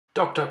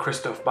Dr.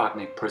 Christoph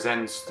Bartnik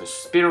presents the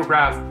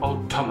Spirograph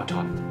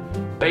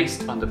Automaton.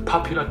 Based on the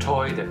popular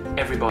toy that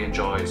everybody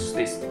enjoys,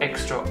 this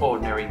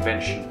extraordinary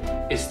invention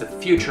is the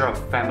future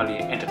of family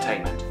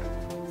entertainment.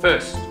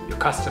 First, your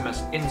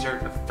customers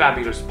insert a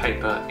fabulous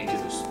paper into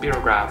the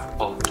Spirograph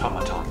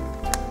Automaton.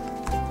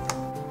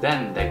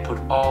 Then they put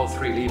all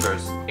three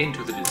levers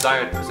into the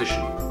desired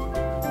position.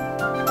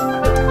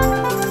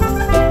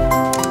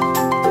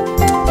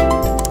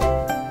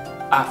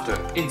 After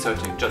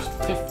inserting just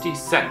 50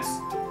 cents,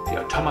 the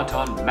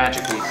automaton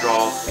magically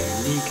draws a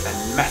unique and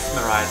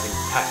mesmerizing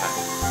pattern.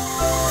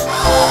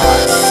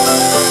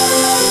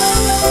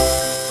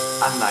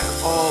 Unlike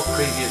all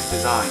previous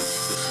designs,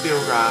 the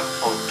Spirograph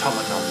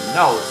automaton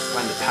knows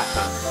when the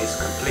pattern is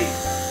complete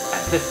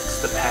and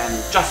lifts the pen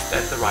just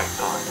at the right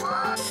time.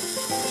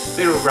 The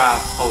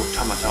Spirograph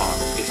automaton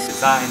is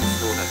designed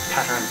so that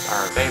patterns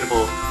are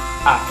available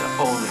after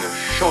only a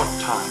short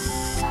time.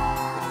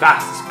 The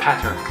fastest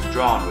pattern is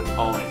drawn with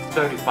only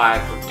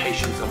 35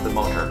 rotations of the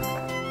motor.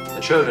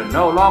 The children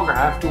no longer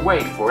have to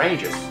wait for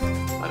ages,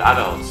 but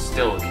adults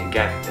still can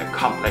get their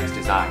complex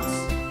designs.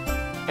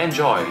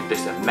 Enjoy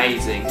this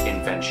amazing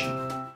invention.